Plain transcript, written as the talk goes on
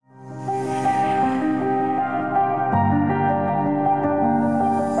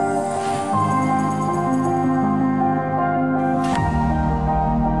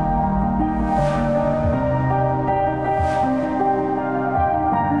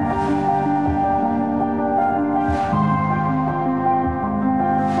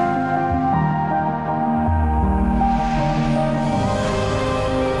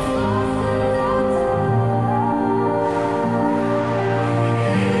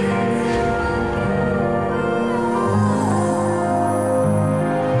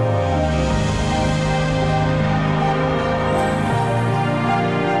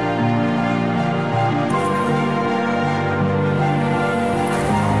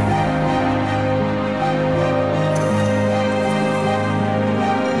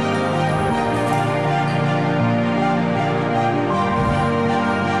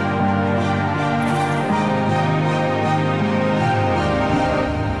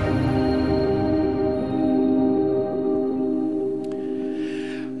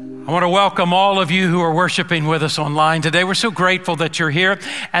I want to welcome all of you who are worshiping with us online today. We're so grateful that you're here.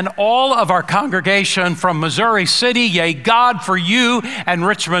 And all of our congregation from Missouri City, yea, God for you, and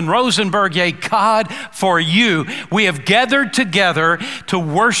Richmond Rosenberg, yea, God for you. We have gathered together to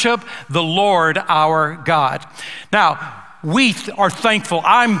worship the Lord our God. Now, we are thankful.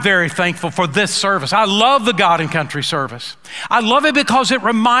 I'm very thankful for this service. I love the God and Country service. I love it because it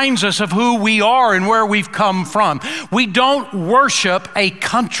reminds us of who we are and where we've come from. We don't worship a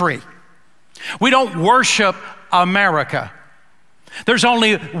country. We don't worship America. There's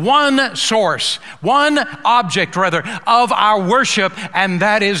only one source, one object rather, of our worship, and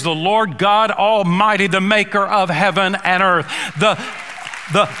that is the Lord God Almighty, the maker of heaven and earth,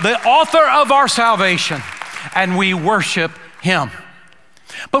 the author of our salvation. And we worship Him.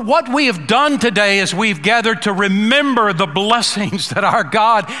 But what we have done today is we've gathered to remember the blessings that our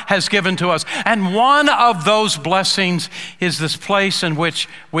God has given to us. And one of those blessings is this place in which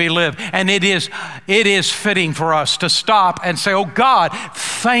we live. And it is fitting for us to stop and say, oh God,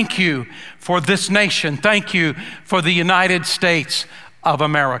 thank you for this nation. Thank you for the United States of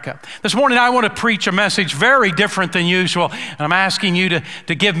America. This morning I want to preach a message very different than usual, and I'm asking you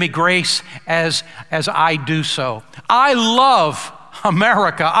to give me grace as I do so. I love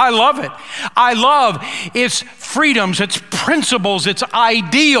America. I love it. I love its freedoms, its principles, its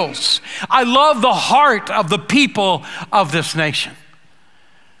ideals. I love the heart of the people of this nation.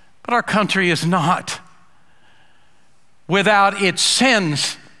 But our country is not without its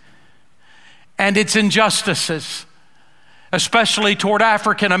sins and its injustices, especially toward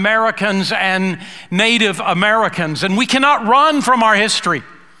African Americans and Native Americans. And we cannot run from our history.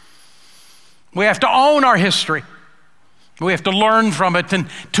 We have to own our history. We have to learn from it and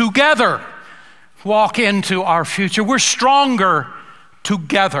together walk into our future. We're stronger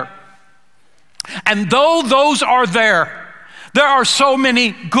together. And though those are there are so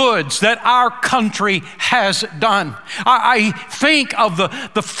many goods that our country has done. I think of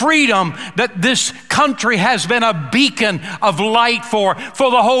the freedom that this country has been a beacon of light for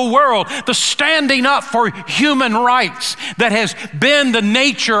the whole world. The standing up for human rights that has been the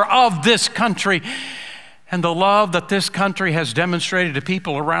nature of this country. And the love that this country has demonstrated to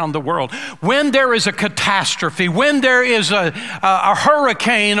people around the world. When there is a catastrophe, when there is a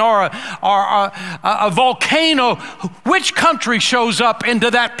hurricane or a volcano, which country shows up into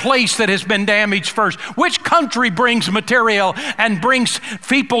that place that has been damaged first? Which country brings material and brings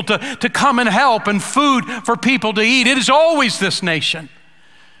people to come and help and food for people to eat? It is always this nation.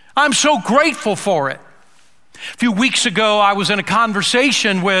 I'm so grateful for it. A few weeks ago, I was in a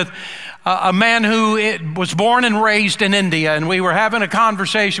conversation with a man who was born and raised in India, and we were having a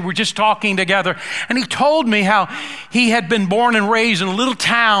conversation. We were just talking together, and he told me how he had been born and raised in a little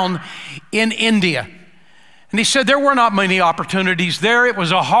town in India. And he said there were not many opportunities there. It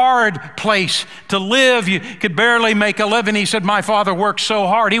was a hard place to live. You could barely make a living. He said, my father worked so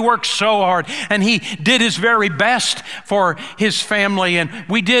hard. He worked so hard, and he did his very best for his family, and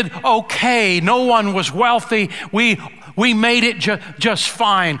we did okay. No one was wealthy. We made it just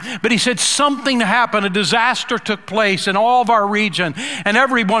fine. But he said something happened. A disaster took place in all of our region, and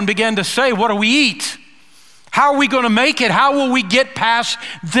everyone began to say, what do we eat? How are we going to make it? How will we get past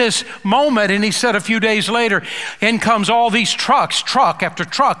this moment? And he said a few days later, in comes all these trucks, truck after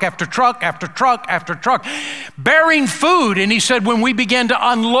truck after truck after truck after truck, bearing food. And he said, when we began to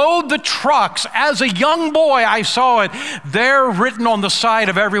unload the trucks, as a young boy, I saw it. There written on the side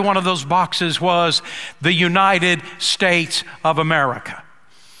of every one of those boxes was the United States of America.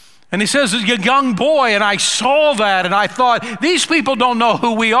 And he says, as a young boy, and I saw that, and I thought, these people don't know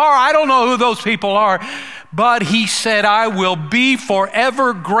who we are. I don't know who those people are. But he said, I will be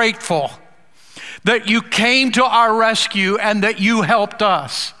forever grateful that you came to our rescue and that you helped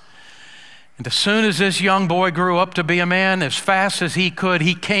us. And as soon as this young boy grew up to be a man, as fast as he could,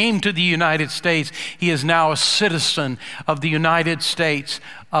 he came to the United States. He is now a citizen of the United States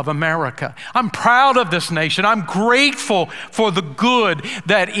of America. I'm proud of this nation. I'm grateful for the good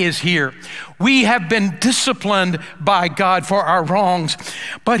that is here. We have been disciplined by God for our wrongs,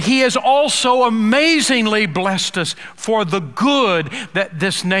 but He has also amazingly blessed us for the good that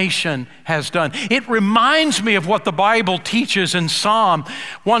this nation has done. It reminds me of what the Bible teaches in Psalm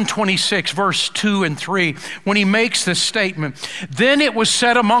 126, verse 2 and 3, when he makes this statement. Then it was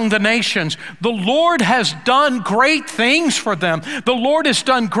said among the nations, the Lord has done great things for them. The Lord has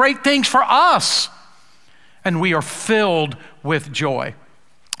done great things for us, and we are filled with joy.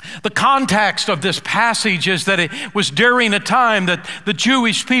 The context of this passage is that it was during a time that the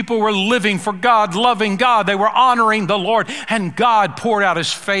Jewish people were living for God, loving God. They were honoring the Lord, and God poured out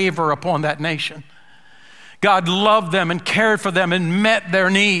His favor upon that nation. God loved them and cared for them and met their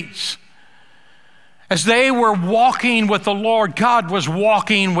needs. As they were walking with the Lord, God was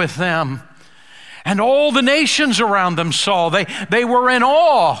walking with them. And all the nations around them saw. They were in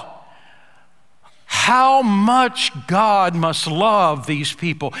awe. How much God must love these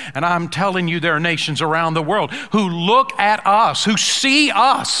people. And I'm telling you, there are nations around the world who look at us, who see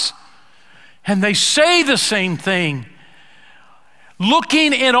us, and they say the same thing,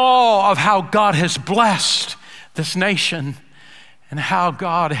 looking in awe of how God has blessed this nation and how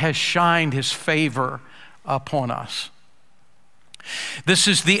God has shined his favor upon us. This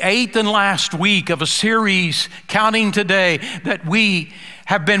is the 8th and last week of a series, counting today, that we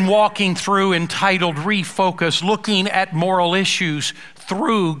have been walking through entitled Refocus, looking at moral issues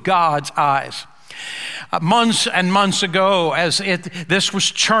through God's eyes. Months and months ago, as this was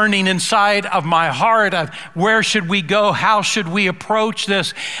churning inside of my heart of where should we go, how should we approach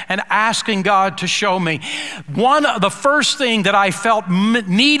this, and asking God to show me. The first thing that I felt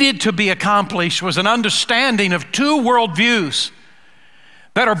needed to be accomplished was an understanding of two worldviews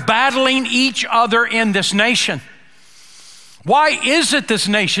that are battling each other in this nation. Why is it this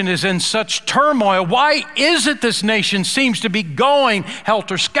nation is in such turmoil? Why is it this nation seems to be going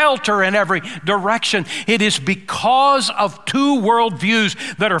helter-skelter in every direction? It is because of two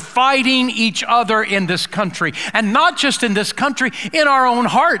worldviews that are fighting each other in this country. And not just in this country, in our own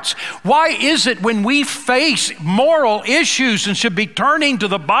hearts. Why is it when we face moral issues and should be turning to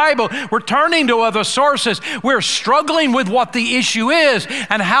the Bible, we're turning to other sources, we're struggling with what the issue is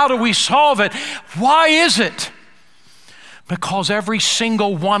and how do we solve it? Why is it? Because every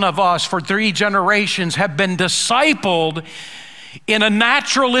single one of us for 3 generations have been discipled in a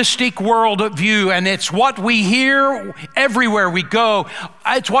naturalistic worldview, and it's what we hear everywhere we go.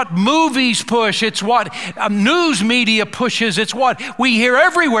 It's what movies push. It's what news media pushes. It's what we hear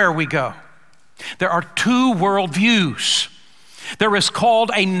everywhere we go. There are two worldviews. There is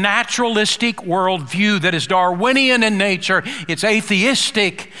called a naturalistic worldview that is Darwinian in nature. It's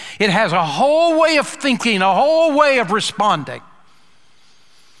atheistic. It has a whole way of thinking, a whole way of responding.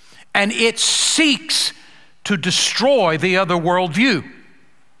 And it seeks to destroy the other worldview.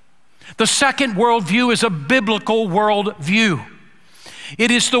 The second worldview is a biblical worldview.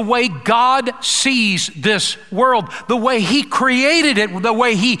 It is the way God sees this world, the way He created it, the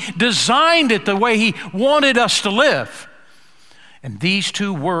way He designed it, the way He wanted us to live. And these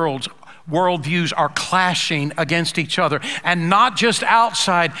two worldviews are clashing against each other. And not just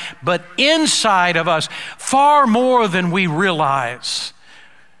outside, but inside of us, far more than we realize.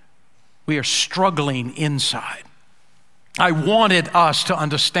 We are struggling inside. I wanted us to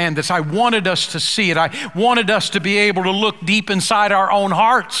understand this. I wanted us to see it. I wanted us to be able to look deep inside our own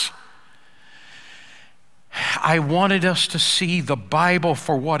hearts. I wanted us to see the Bible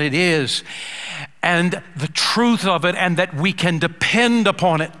for what it is and the truth of it, and that we can depend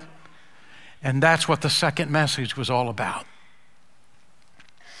upon it. And that's what the second message was all about.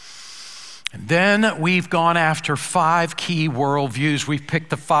 And then we've gone after 5 key worldviews. We've picked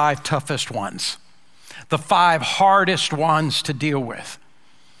the 5 toughest ones, the 5 hardest ones to deal with.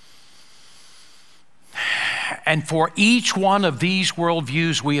 And for each one of these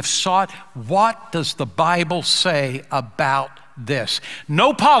worldviews, we have sought, what does the Bible say about this?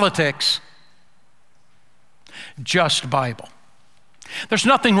 No politics, just Bible. There's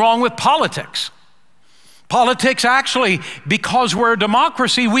nothing wrong with politics. Politics, actually, because we're a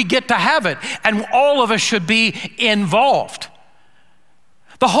democracy, we get to have it, and all of us should be involved.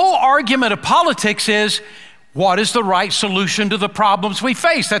 The whole argument of politics is, what is the right solution to the problems we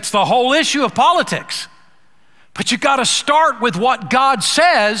face? That's the whole issue of politics. But you got to start with what God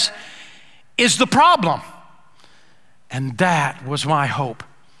says is the problem. And that was my hope.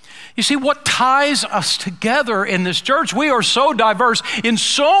 You see, what ties us together in this church, we are so diverse in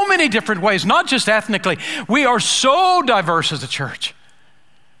so many different ways, not just ethnically. We are so diverse as a church.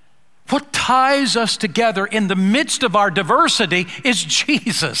 What ties us together in the midst of our diversity is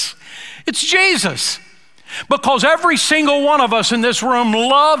Jesus. It's Jesus. Because every single one of us in this room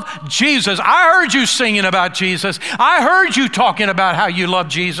love Jesus. I heard you singing about Jesus. I heard you talking about how you love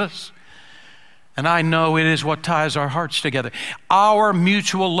Jesus. And I know it is what ties our hearts together. Our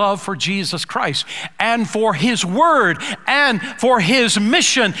mutual love for Jesus Christ and for His Word and for His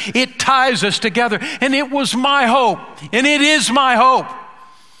mission, it ties us together. And it was my hope, and it is my hope,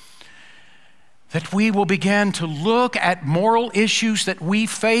 that we will begin to look at moral issues that we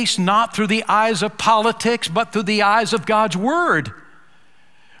face not through the eyes of politics, but through the eyes of God's Word.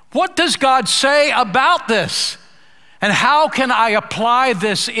 What does God say about this? And how can I apply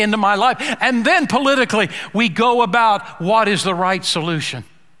this into my life? And then politically, we go about what is the right solution.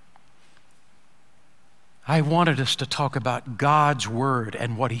 I wanted us to talk about God's word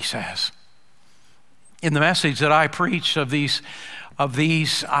and what he says. In the message that I preached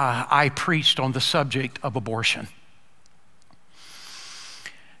I preached on the subject of abortion.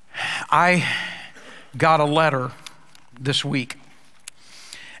 I got a letter this week,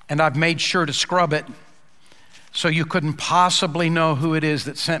 and I've made sure to scrub it so you couldn't possibly know who it is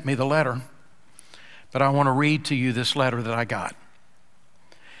that sent me the letter. But I want to read to you this letter that I got.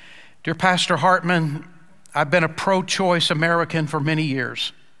 Dear Pastor Hartman, I've been a pro-choice American for many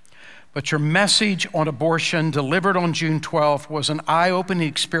years, but your message on abortion delivered on June 12th was an eye-opening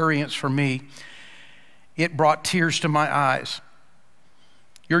experience for me. It brought tears to my eyes.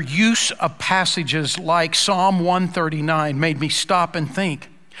 Your use of passages like Psalm 139 made me stop and think.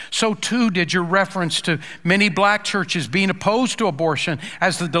 So too did your reference to many black churches being opposed to abortion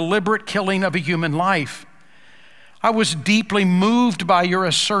as the deliberate killing of a human life. I was deeply moved by your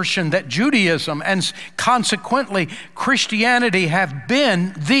assertion that Judaism and consequently Christianity have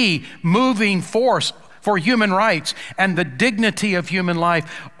been the moving force for human rights and the dignity of human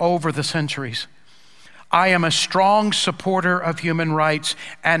life over the centuries. I am a strong supporter of human rights,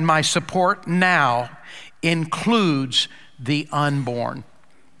 and my support now includes the unborn.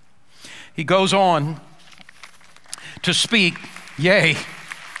 He goes on to speak, yay.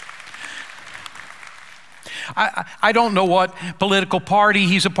 I don't know what political party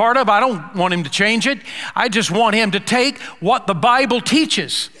he's a part of. I don't want him to change it. I just want him to take what the Bible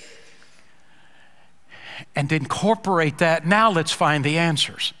teaches and incorporate that. Now let's find the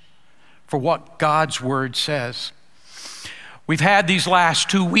answers for what God's word says. We've had these last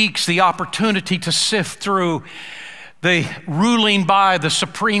 2 weeks the opportunity to sift through the ruling by the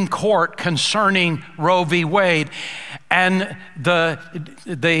Supreme Court concerning Roe v. Wade and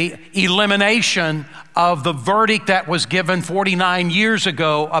the elimination of the verdict that was given 49 years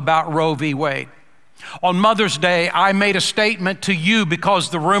ago about Roe v. Wade. On Mother's Day, I made a statement to you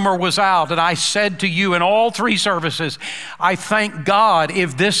because the rumor was out, and I said to you in all 3 services, I thank God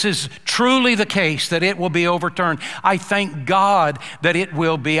if this is truly the case that it will be overturned. I thank God that it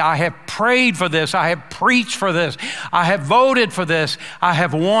will be. I have prayed for this. I have preached for this. I have voted for this. I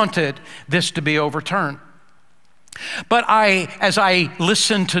have wanted this to be overturned. But as I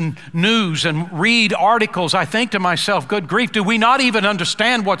listen to news and read articles, I think to myself, good grief, do we not even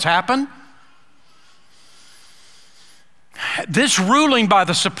understand what's happened? This ruling by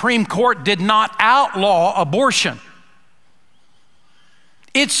the Supreme Court did not outlaw abortion.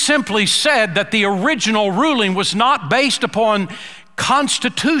 It simply said that the original ruling was not based upon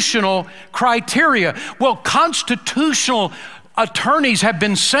constitutional criteria. Well, constitutional attorneys have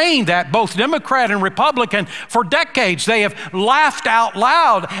been saying that, both Democrat and Republican, for decades. They have laughed out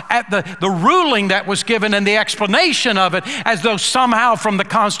loud at the ruling that was given and the explanation of it as though somehow from the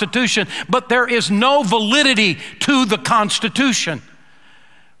Constitution. But there is no validity to the Constitution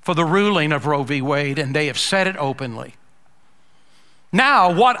for the ruling of Roe v. Wade, and they have said it openly.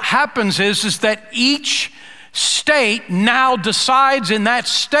 Now, what happens is that each state now decides in that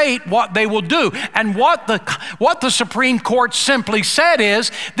state what they will do. And what the Supreme Court simply said is,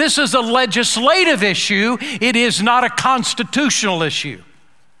 this is a legislative issue. It is not a constitutional issue.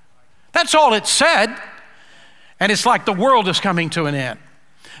 That's all it said. And it's like the world is coming to an end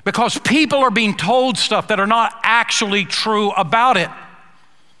because people are being told stuff that are not actually true about it.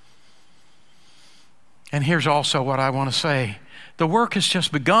 And here's also what I want to say. The work has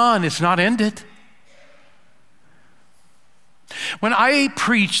just begun. It's not ended. When I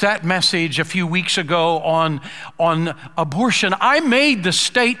preached that message a few weeks ago on abortion, I made the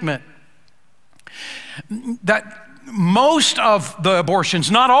statement that most of the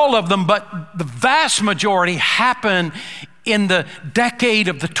abortions, not all of them, but the vast majority happen in the decade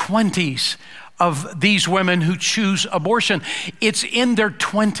of the 20s of these women who choose abortion. It's in their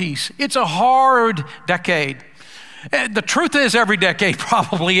 20s. It's a hard decade. The truth is every decade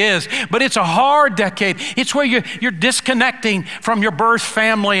probably is, but it's a hard decade. It's where you're disconnecting from your birth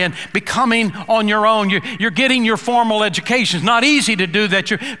family and becoming on your own. You're getting your formal education. It's not easy to do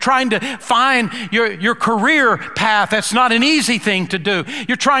that. You're trying to find your career path. That's not an easy thing to do.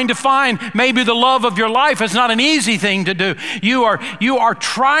 You're trying to find maybe the love of your life. It's not an easy thing to do. You are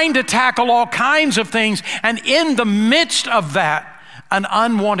trying to tackle all kinds of things, and in the midst of that, an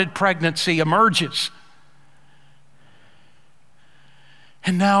unwanted pregnancy emerges.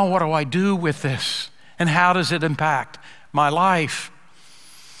 And now what do I do with this? And how does it impact my life?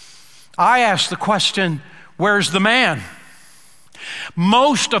 I ask the question, where's the man?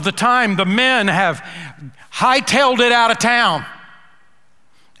 Most of the time, the men have hightailed it out of town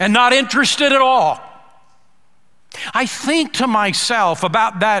and not interested at all. I think to myself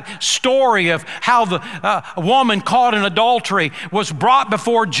about that story of how a woman caught in adultery was brought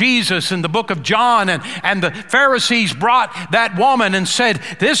before Jesus in the book of John, and the Pharisees brought that woman and said,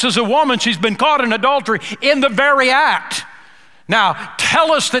 this is a woman, she's been caught in adultery in the very act. Now,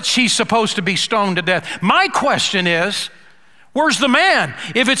 tell us that she's supposed to be stoned to death. My question is, where's the man?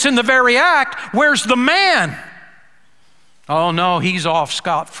 If it's in the very act, where's the man? Oh no, he's off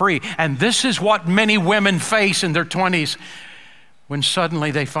scot-free. And this is what many women face in their 20s when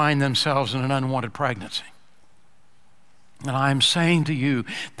suddenly they find themselves in an unwanted pregnancy. And I'm saying to you,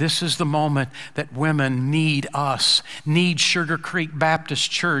 this is the moment that women need us, need Sugar Creek Baptist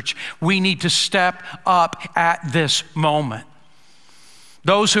Church. We need to step up at this moment.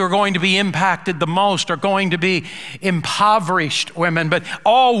 Those who are going to be impacted the most are going to be impoverished women, but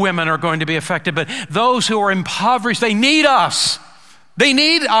all women are going to be affected. But those who are impoverished, they need us. They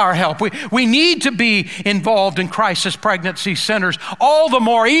need our help. We need to be involved in crisis pregnancy centers all the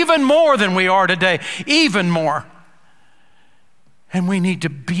more, even more than we are today, even more. And we need to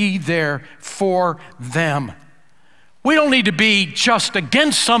be there for them. We don't need to be just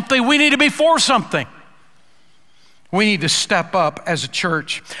against something. We need to be for something. We need to step up as a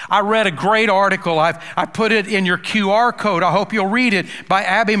church. I read a great article. I put it in your QR code. I hope you'll read it, by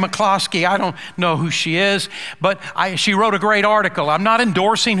Abby McCloskey. I don't know who she is, but she wrote a great article. I'm not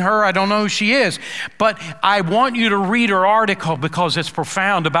endorsing her. I don't know who she is. But I want you to read her article because it's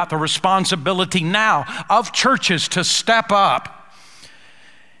profound about the responsibility now of churches to step up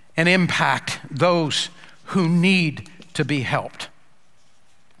and impact those who need to be helped.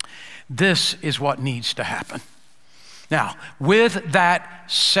 This is what needs to happen. Now, with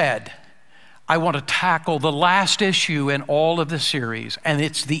that said, I want to tackle the last issue in all of the series, and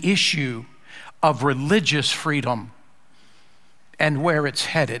it's the issue of religious freedom and where it's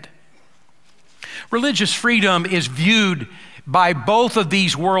headed. Religious freedom is viewed by both of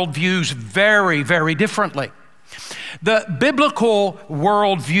these worldviews very, very differently. The biblical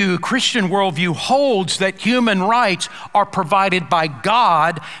worldview, Christian worldview, holds that human rights are provided by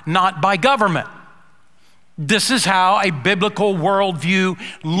God, not by government. This is how a biblical worldview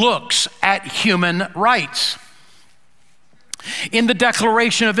looks at human rights. In the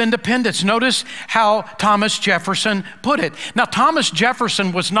Declaration of Independence, notice how Thomas Jefferson put it. Now, Thomas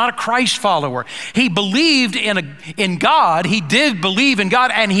Jefferson was not a Christ follower. He believed in God. He did believe in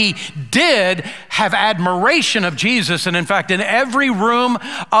God, and he did have admiration of Jesus. And in fact, in every room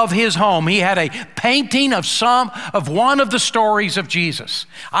of his home, he had a painting of one of the stories of Jesus.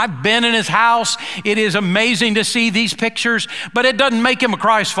 I've been in his house. It is amazing to see these pictures, but it doesn't make him a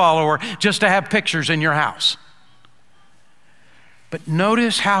Christ follower just to have pictures in your house. But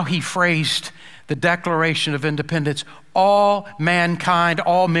notice how he phrased the Declaration of Independence. All mankind,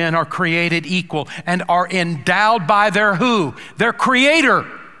 all men are created equal and are endowed by their who? Their Creator,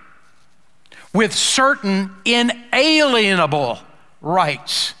 with certain inalienable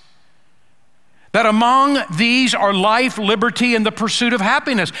rights. That among these are life, liberty, and the pursuit of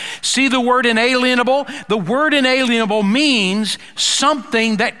happiness. See the word inalienable? The word inalienable means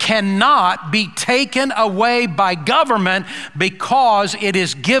something that cannot be taken away by government because it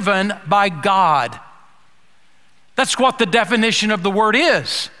is given by God. That's what the definition of the word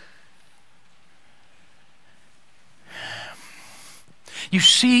is. You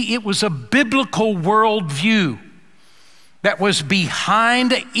see, it was a biblical worldview that was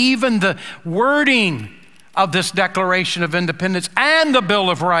behind even the wording of this Declaration of Independence and the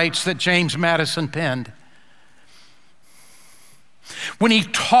Bill of Rights that James Madison penned. When he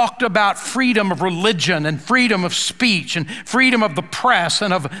talked about freedom of religion and freedom of speech and freedom of the press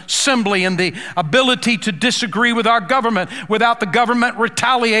and of assembly and the ability to disagree with our government without the government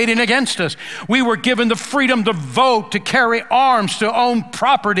retaliating against us. We were given the freedom to vote, to carry arms, to own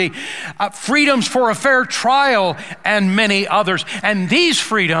property, freedoms for a fair trial, and many others. And these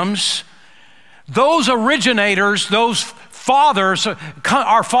freedoms, those originators, those fathers,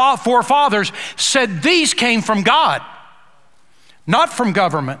 our forefathers said these came from God, not from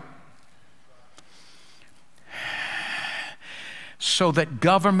government, so that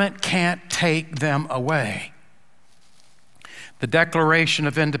government can't take them away. The Declaration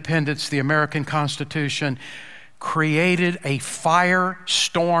of Independence, the American Constitution, created a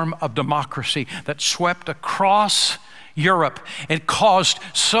firestorm of democracy that swept across Europe. It caused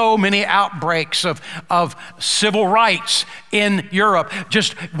so many outbreaks of civil rights in Europe.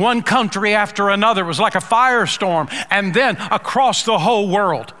 Just one country after another. It was like a firestorm. And then across the whole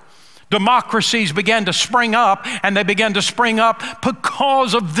world, democracies began to spring up, and they began to spring up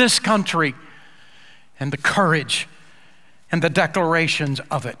because of this country and the courage and the declarations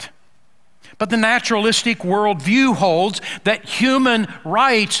of it. But the naturalistic worldview holds that human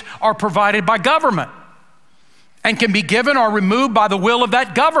rights are provided by government and can be given or removed by the will of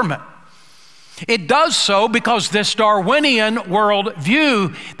that government. It does so because this Darwinian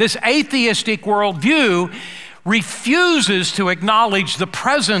worldview, this atheistic worldview, refuses to acknowledge the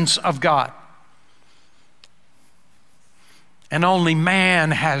presence of God. And only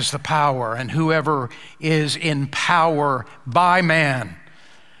man has the power, and whoever is in power by man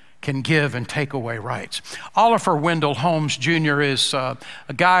can give and take away rights. Oliver Wendell Holmes Jr. is a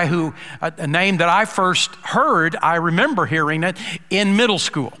guy who, a name that I first heard, I remember hearing it in middle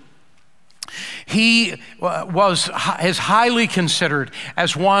school. He is highly considered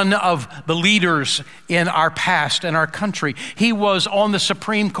as one of the leaders in our past, in our country. He was on the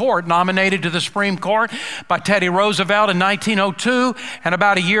Supreme Court, nominated to the Supreme Court by Teddy Roosevelt in 1902, and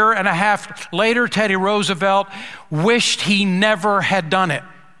about a year and a half later, Teddy Roosevelt wished he never had done it.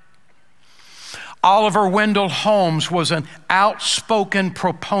 Oliver Wendell Holmes was an outspoken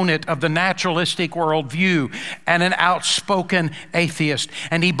proponent of the naturalistic worldview and an outspoken atheist.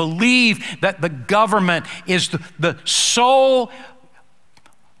 And he believed that the government is the sole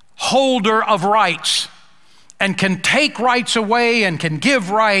holder of rights and can take rights away and can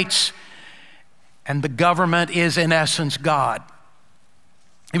give rights. And the government is, in essence, God.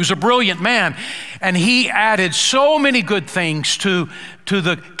 He was a brilliant man, and he added so many good things to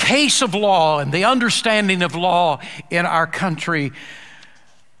the case of law and the understanding of law in our country.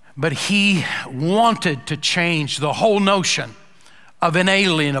 But he wanted to change the whole notion of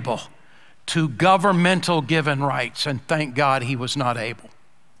inalienable to governmental given rights, and thank God he was not able.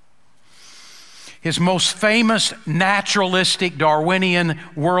 His most famous naturalistic Darwinian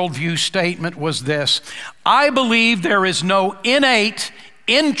worldview statement was this: "I believe there is no innate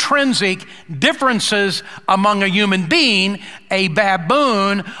intrinsic differences among a human being, a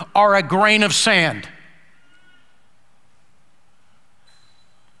baboon, or a grain of sand."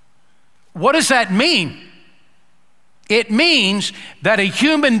 What does that mean? It means that a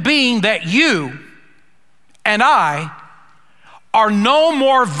human being, that you and I, are no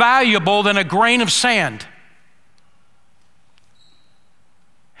more valuable than a grain of sand.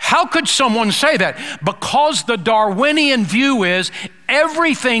 How could someone say that? Because the Darwinian view is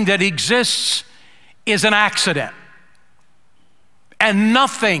everything that exists is an accident, and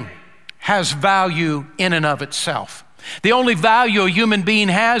nothing has value in and of itself. The only value a human being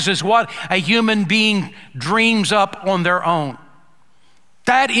has is what a human being dreams up on their own.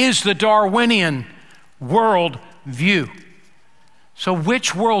 That is the Darwinian world view. So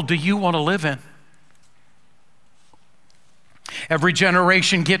which world do you want to live in? Every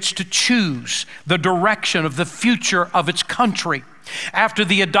generation gets to choose the direction of the future of its country. After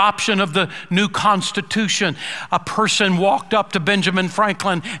the adoption of the new Constitution, a person walked up to Benjamin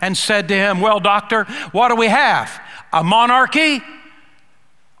Franklin and said to him, "Well, doctor, what do we have? A monarchy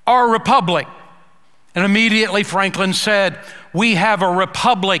or a republic?" And immediately Franklin said, "We have a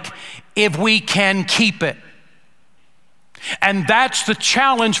republic if we can keep it." And that's the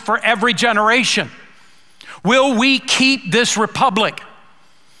challenge for every generation. Will we keep this republic?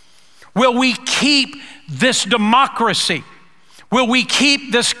 Will we keep this democracy? Will we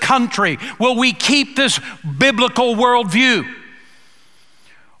keep this country? Will we keep this biblical worldview?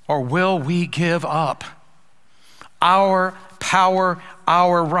 Or will we give up our power,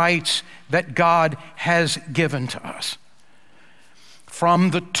 our rights that God has given to us? From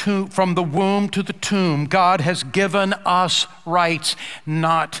the womb to the tomb, God has given us rights,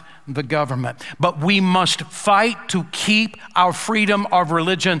 not the government. But we must fight to keep our freedom of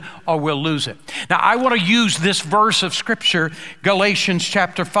religion, or we'll lose it. Now, I want to use this verse of Scripture, Galatians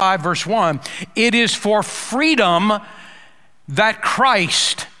chapter 5, verse 1. "It is for freedom that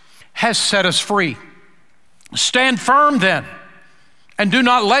Christ has set us free. Stand firm then, and do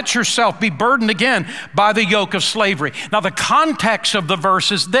not let yourself be burdened again by the yoke of slavery." Now, the context of the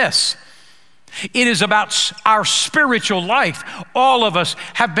verse is this: it is about our spiritual life. All of us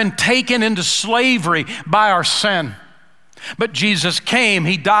have been taken into slavery by our sin. But Jesus came,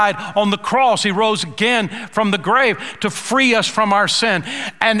 He died on the cross, He rose again from the grave to free us from our sin.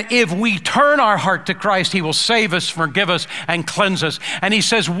 And if we turn our heart to Christ, He will save us, forgive us, and cleanse us. And He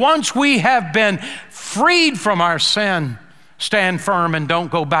says, once we have been freed from our sin, stand firm and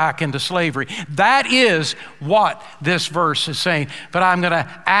don't go back into slavery. That is what this verse is saying. But I'm going to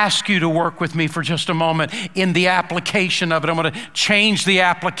ask you to work with me for just a moment in the application of it. I'm going to change the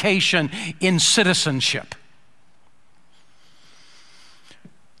application in citizenship.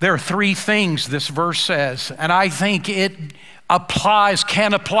 There are three things this verse says, and I think it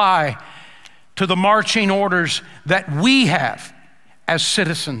can apply to the marching orders that we have as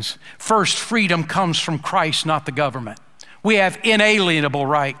citizens. First, freedom comes from Christ, not the government. We have inalienable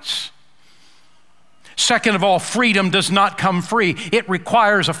rights. Second of all, freedom does not come free. It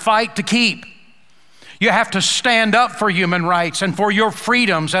requires a fight to keep. You have to stand up for human rights and for your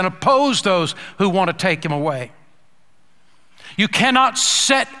freedoms and oppose those who want to take them away. You cannot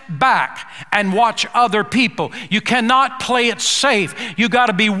sit back and watch other people. You cannot play it safe. You got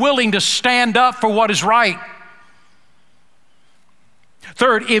to be willing to stand up for what is right.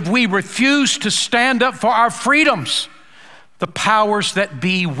 Third, if we refuse to stand up for our freedoms, the powers that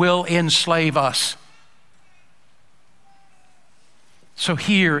be will enslave us. So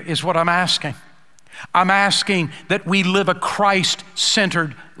here is what I'm asking. I'm asking that we live a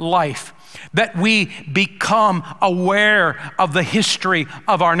Christ-centered life, that we become aware of the history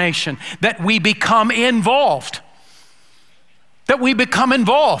of our nation, that we become involved,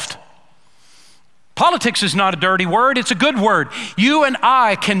 Politics is not a dirty word, it's a good word. You and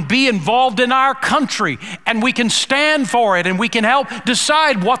I can be involved in our country, and we can stand for it, and we can help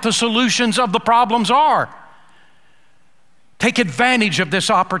decide what the solutions of the problems are. Take advantage of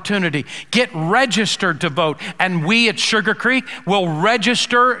this opportunity. Get registered to vote. And we at Sugar Creek will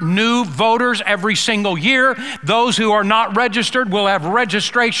register new voters every single year. Those who are not registered will have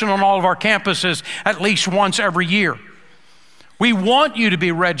registration on all of our campuses at least once every year. We want you to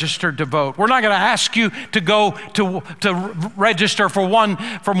be registered to vote. We're not going to ask you to go to register from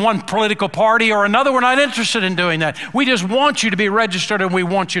one political party or another. We're not interested in doing that. We just want you to be registered, and we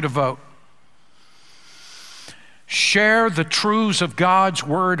want you to vote. Share the truths of God's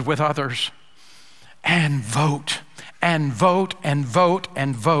word with others, and vote, and vote, and vote,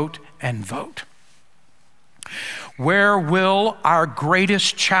 and vote, and vote. Where will our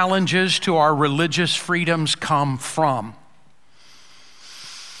greatest challenges to our religious freedoms come from?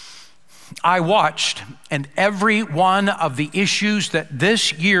 I watched, and every one of the issues that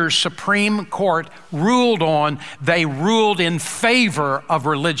this year's Supreme Court ruled on, they ruled in favor of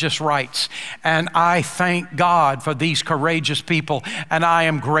religious rights. And I thank God for these courageous people, and I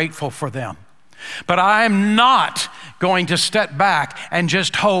am grateful for them. But I am not going to step back and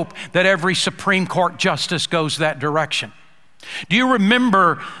just hope that every Supreme Court justice goes that direction. Do you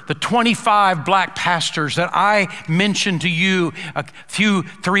remember the 25 black pastors that I mentioned to you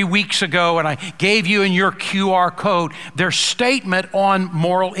 3 weeks ago, and I gave you in your QR code their statement on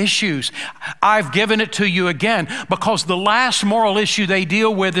moral issues? I've given it to you again because the last moral issue they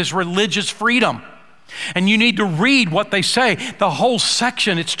deal with is religious freedom. And you need to read what they say, the whole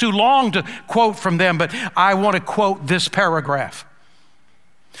section. It's too long to quote from them, but I want to quote this paragraph.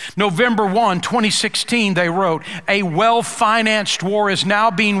 November 1, 2016, they wrote, "A well-financed war is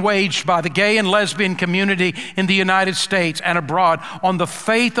now being waged by the gay and lesbian community in the United States and abroad on the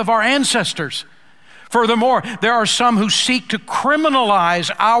faith of our ancestors. Furthermore, there are some who seek to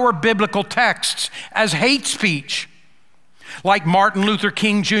criminalize our biblical texts as hate speech. Like Martin Luther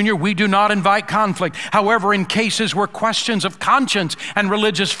King Jr., we do not invite conflict. However, in cases where questions of conscience and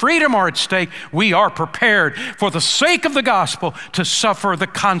religious freedom are at stake, we are prepared, for the sake of the gospel, to suffer the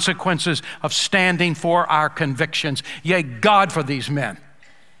consequences of standing for our convictions. Yea, God for these men."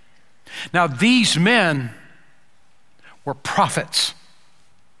 Now, these men were prophets.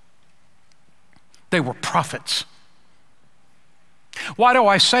 They were prophets. Why do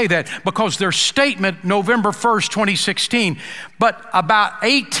I say that? Because their statement, November 1st, 2016, but about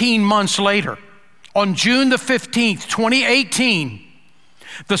 18 months later, on June the 15th, 2018,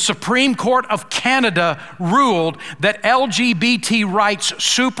 the Supreme Court of Canada ruled that LGBT rights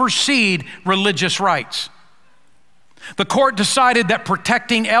supersede religious rights. The court decided that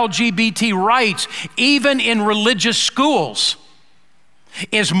protecting LGBT rights, even in religious schools,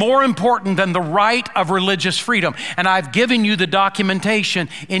 is more important than the right of religious freedom. And I've given you the documentation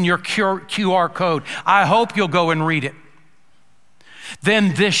in your QR code. I hope you'll go and read it.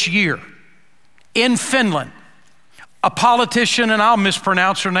 Then this year, in Finland, a politician, and I'll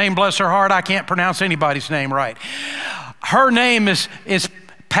mispronounce her name, bless her heart, I can't pronounce anybody's name right. Her name is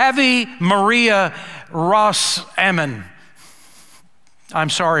Päivi Maria Räsänen. I'm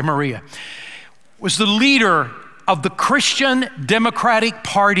sorry, Maria. Was the leader of the Christian Democratic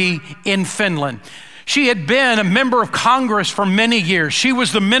Party in Finland. She had been a member of Congress for many years. She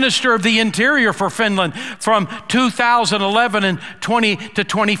was the Minister of the Interior for Finland from 2011 and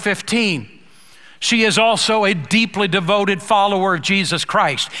 2015. She is also a deeply devoted follower of Jesus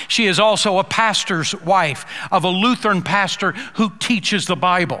Christ. She is also a pastor's wife of a Lutheran pastor who teaches the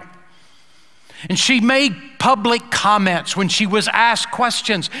Bible. And she made public comments when she was asked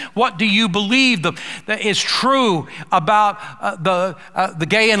questions. What do you believe that is true about the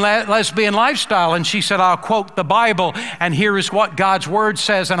gay and lesbian lifestyle? And she said, I'll quote the Bible, and here is what God's word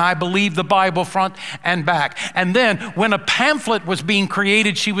says, and I believe the Bible front and back. And then when a pamphlet was being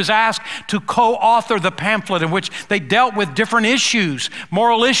created, she was asked to co-author the pamphlet in which they dealt with different issues,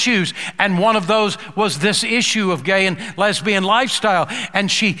 moral issues, and one of those was this issue of gay and lesbian lifestyle.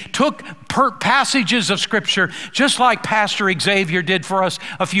 And she took passages of Scripture, just like Pastor Xavier did for us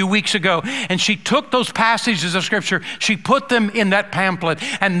a few weeks ago, and she took those passages of Scripture, she put them in that pamphlet,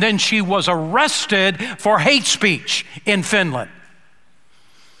 and then she was arrested for hate speech in Finland.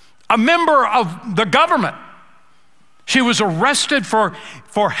 A member of the government. She was arrested for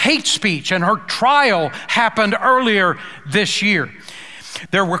hate speech, and her trial happened earlier this year.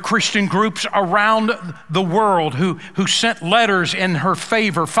 There were Christian groups around the world who sent letters in her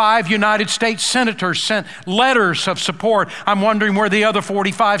favor. 5 United States senators sent letters of support. I'm wondering where the other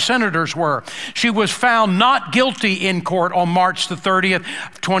 45 senators were. She was found not guilty in court on March the 30th,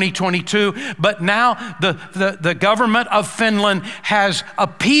 2022, but now the government of Finland has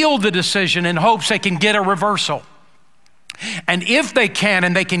appealed the decision in hopes they can get a reversal. And if they can,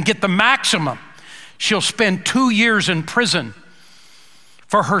 and they can get the maximum, she'll spend 2 years in prison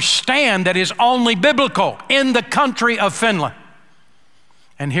for her stand that is only biblical in the country of Finland.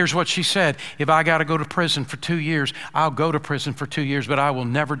 And here's what she said: if I got to go to prison for 2 years, I'll go to prison for 2 years, but I will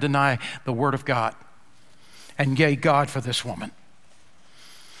never deny the word of God. And yea, God for this woman.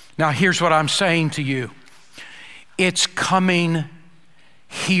 Now here's what I'm saying to you. It's coming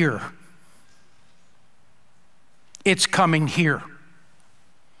here. It's coming here.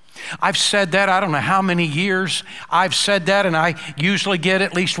 I've said that, I don't know how many years I've said that, and I usually get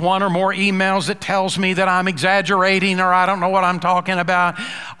at least one or more emails that tells me that I'm exaggerating or I don't know what I'm talking about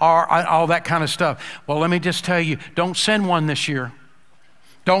or all that kind of stuff. Well, let me just tell you, don't send one this year.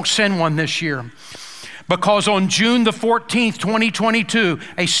 Don't send one this year. Because on June the 14th, 2022,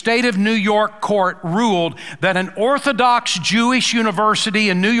 a state of New York court ruled that an Orthodox Jewish university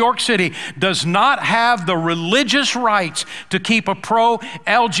in New York City does not have the religious rights to keep a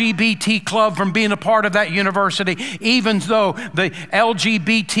pro-LGBT club from being a part of that university, even though the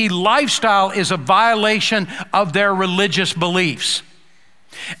LGBT lifestyle is a violation of their religious beliefs.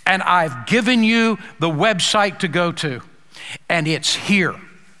 And I've given you the website to go to, and it's here.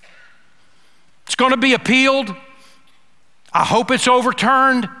 It's going to be appealed. I hope it's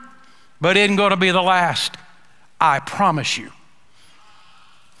overturned, but it isn't going to be the last. I promise you.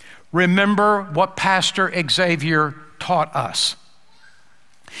 Remember what Pastor Xavier taught us.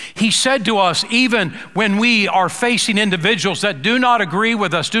 He said to us, even when we are facing individuals that do not agree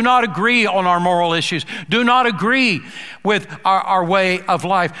with us, do not agree on our moral issues, do not agree with our way of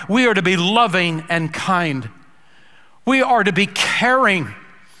life, we are to be loving and kind. We are to be caring.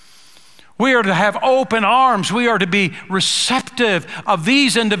 We are to have open arms. We are to be receptive of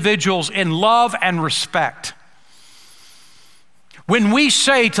these individuals in love and respect. When we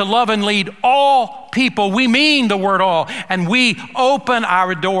say to love and lead all people, we mean the word all, and we open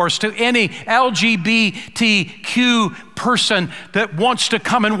our doors to any LGBTQ person that wants to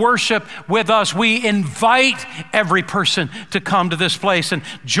come and worship with us. We invite every person to come to this place and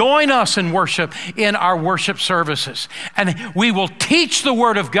join us in worship in our worship services. And we will teach the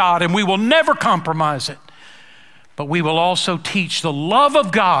word of God, and we will never compromise it. But we will also teach the love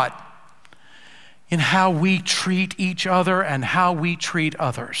of God in how we treat each other and how we treat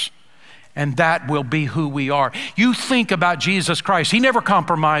others. And that will be who we are. You think about Jesus Christ. He never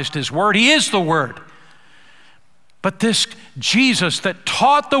compromised his word. He is the word. But this Jesus that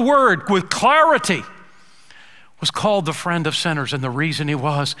taught the word with clarity was called the friend of sinners. And the reason he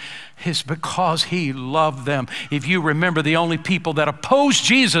was is because he loved them. If you remember, the only people that opposed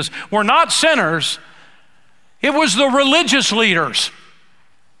Jesus were not sinners. It was the religious leaders.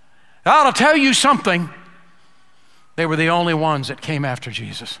 I'll tell you something. They were the only ones that came after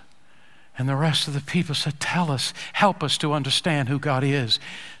Jesus. And the rest of the people said, tell us, help us to understand who God is.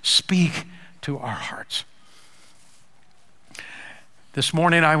 Speak to our hearts. This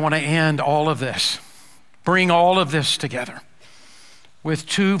morning, I want to end all of this, bring all of this together with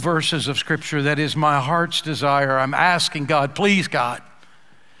 2 verses of Scripture that is my heart's desire. I'm asking God, please God,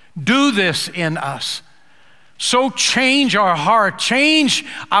 do this in us. So change our heart, change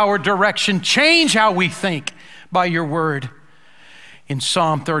our direction, change how we think by your word. In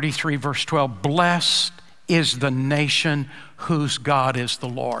Psalm 33, verse 12, blessed is the nation whose God is the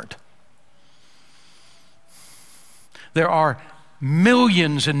Lord. There are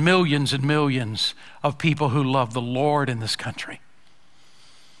millions and millions and millions of people who love the Lord in this country.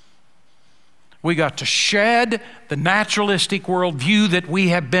 We got to shed the naturalistic worldview that we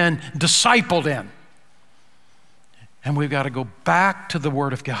have been discipled in. And we've got to go back to the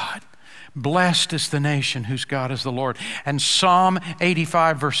Word of God. Blessed is the nation whose God is the Lord. And Psalm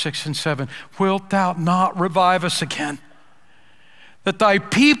 85, verse 6 and 7, wilt thou not revive us again, that thy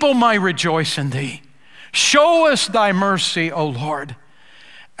people might rejoice in thee? Show us thy mercy, O Lord,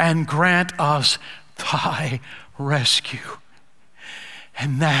 and grant us thy rescue.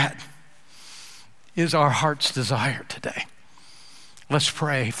 And that is our heart's desire today. Let's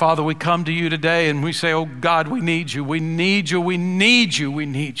pray. Father, we come to you today and we say, oh God, we need you, we need you, we need you, we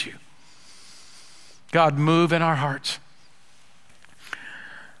need you. God, move in our hearts.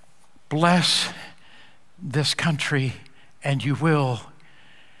 Bless this country, and you will,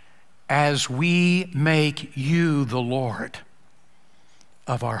 as we make you the Lord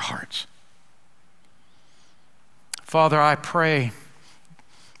of our hearts. Father, I pray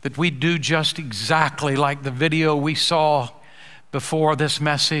that we do just exactly like the video we saw before this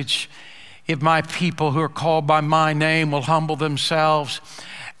message. If my people who are called by my name will humble themselves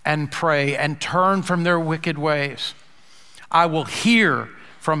and pray and turn from their wicked ways, I will hear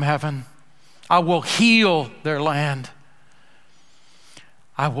from heaven. I will heal their land.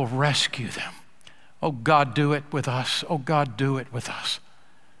 I will rescue them. Oh God, do it with us. Oh God, do it with us.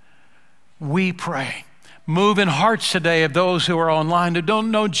 We pray. Move in hearts today of those who are online who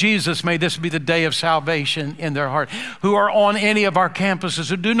don't know Jesus. May this be the day of salvation in their heart. Who are on any of our campuses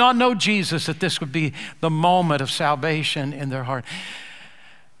who do not know Jesus, that this would be the moment of salvation in their heart.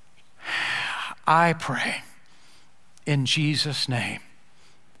 I pray in Jesus' name,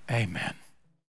 amen.